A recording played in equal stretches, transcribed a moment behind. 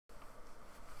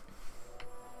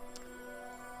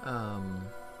Um,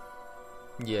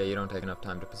 yeah, you don't take enough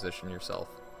time to position yourself.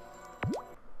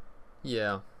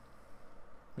 Yeah.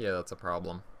 Yeah, that's a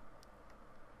problem.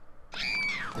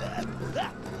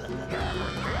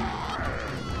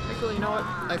 Actually, you know what?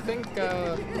 I think,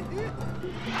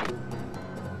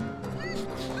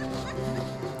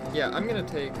 yeah, I'm gonna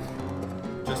take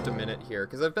just a minute here,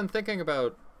 because I've been thinking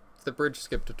about the bridge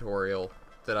skip tutorial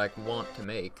that I want to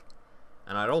make,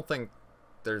 and I don't think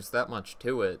there's that much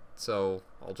to it, so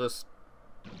I'll just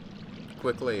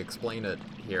quickly explain it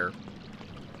here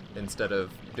instead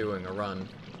of doing a run.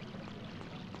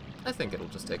 I think it'll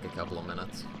just take a couple of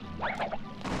minutes.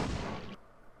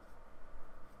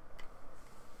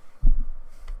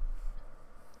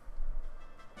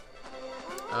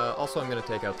 Also, I'm going to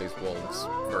take out these wolves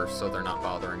first so they're not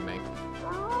bothering me.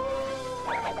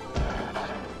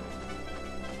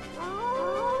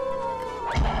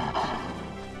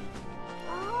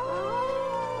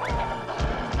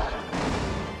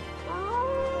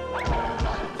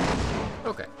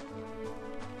 Okay.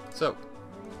 So,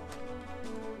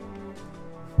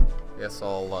 guess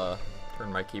I'll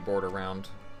turn my keyboard around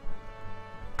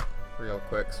real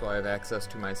quick so I have access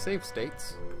to my save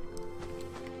states.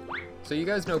 So you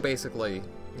guys know basically,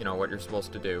 you know, what you're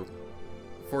supposed to do.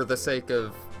 For the sake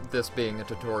of this being a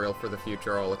tutorial for the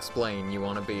future, I'll explain. You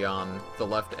want to be on the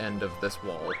left end of this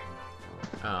wall.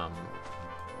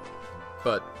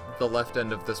 But the left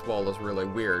end of this wall is really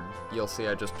weird. You'll see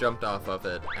I just jumped off of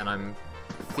it, and I'm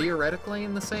theoretically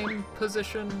in the same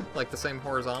position, like the same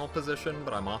horizontal position,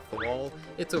 but I'm off the wall.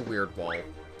 It's a weird wall.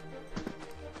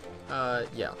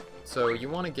 Yeah. So you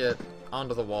want to get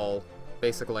onto the wall,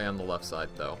 basically on the left side,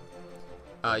 though.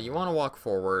 You want to walk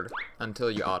forward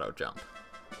until you auto-jump.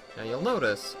 Now you'll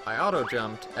notice, I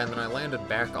auto-jumped, and then I landed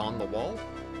back on the wall.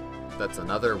 That's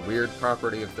another weird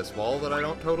property of this wall that I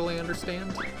don't totally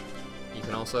understand. You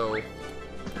can also...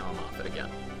 Now I'm off it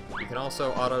again. You can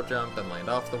also auto-jump and land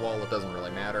off the wall, it doesn't really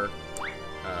matter.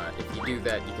 If you do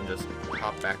that, you can just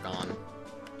hop back on.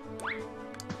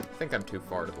 I think I'm too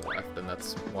far to the left, and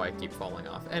that's why I keep falling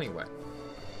off. Anyway,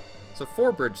 so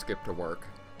for bridge skip to work,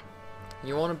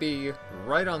 you want to be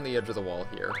right on the edge of the wall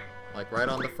here, like right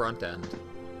on the front end.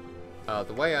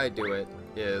 The way I do it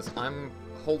is I'm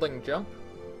holding jump.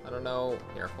 I don't know.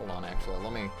 Here, hold on, actually.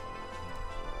 Let me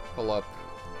pull up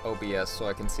OBS so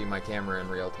I can see my camera in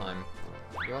real time.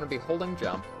 You want to be holding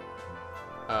jump,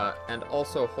 and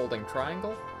also holding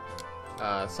triangle.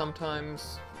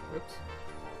 Sometimes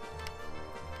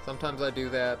I do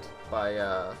that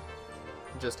by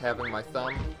just having my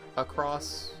thumb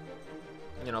across,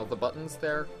 you know, the buttons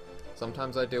there.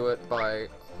 Sometimes I do it by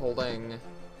holding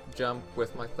jump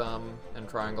with my thumb and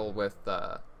triangle with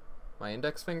my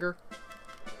index finger.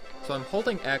 So I'm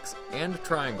holding X and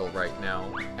triangle right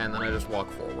now, and then I just walk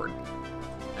forward.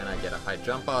 And I get a high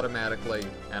jump automatically,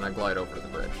 and I glide over the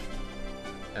bridge.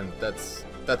 And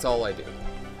that's all I do.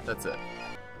 That's it.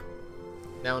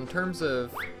 Now in terms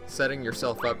of setting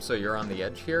yourself up so you're on the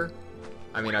edge here,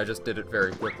 I mean, I just did it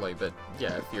very quickly, but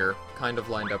yeah, if you're kind of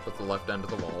lined up with the left end of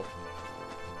the wall,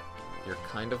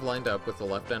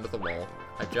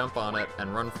 I jump on it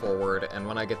and run forward, and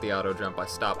when I get the auto jump, I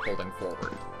stop holding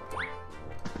forward.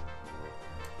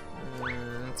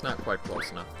 It's not quite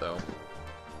close enough, though.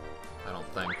 I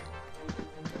don't think.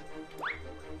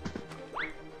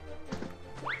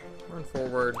 Run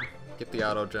forward, get the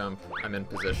auto jump, I'm in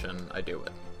position, I do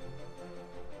it.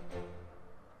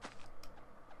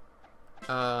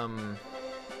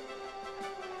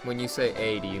 When you say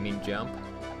A, do you mean jump?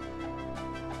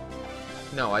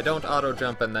 No, I don't auto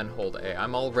jump and then hold A.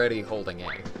 I'm already holding A.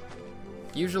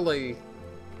 Usually,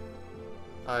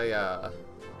 I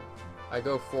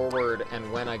go forward,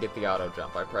 and when I get the auto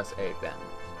jump, I press A then.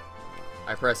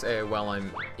 I press A while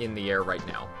I'm in the air right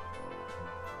now.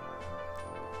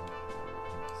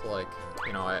 So like,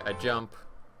 you know, I jump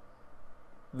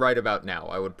right about now.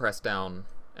 I would press down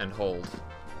and hold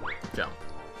jump.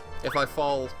 If I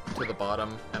fall to the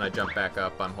bottom and I jump back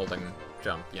up, I'm holding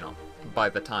jump, you know, by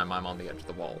the time I'm on the edge of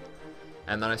the wall.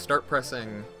 And then I start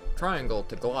pressing triangle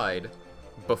to glide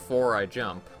before I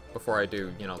jump, before I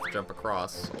do, you know, the jump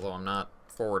across, although I'm not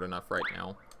forward enough right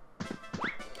now.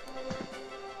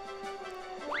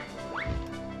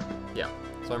 Yeah,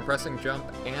 so I'm pressing jump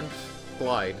and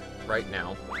glide right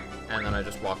now, and then I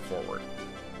just walk forward.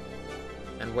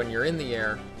 And when you're in the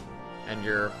air and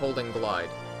you're holding glide,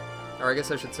 or I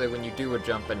guess I should say when you do a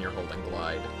jump and you're holding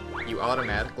glide, you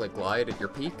automatically glide at your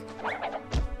peak.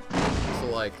 So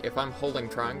like, if I'm holding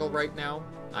triangle right now,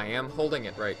 I am holding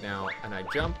it right now, and I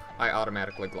jump, I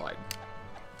automatically glide.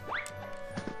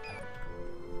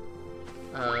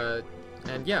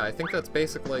 And yeah, I think that's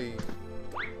basically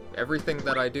everything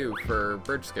that I do for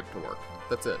bridge skip to work.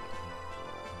 That's it.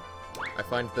 I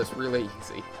find this really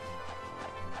easy.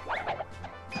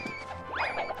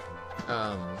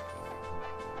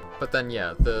 But then,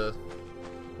 yeah, the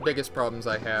biggest problems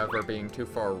I have are being too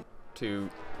far that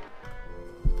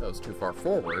was too far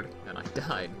forward, and I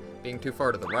died. Being too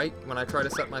far to the right when I try to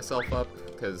set myself up,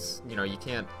 because, you know, you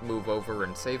can't move over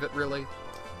and save it, really.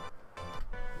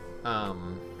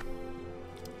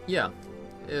 Yeah,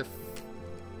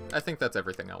 I think that's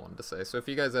everything I wanted to say, so if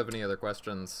you guys have any other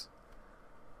questions,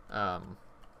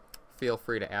 feel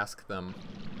free to ask them,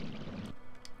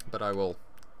 but I will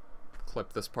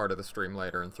clip this part of the stream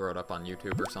later and throw it up on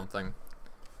YouTube or something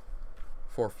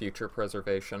for future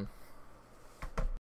preservation.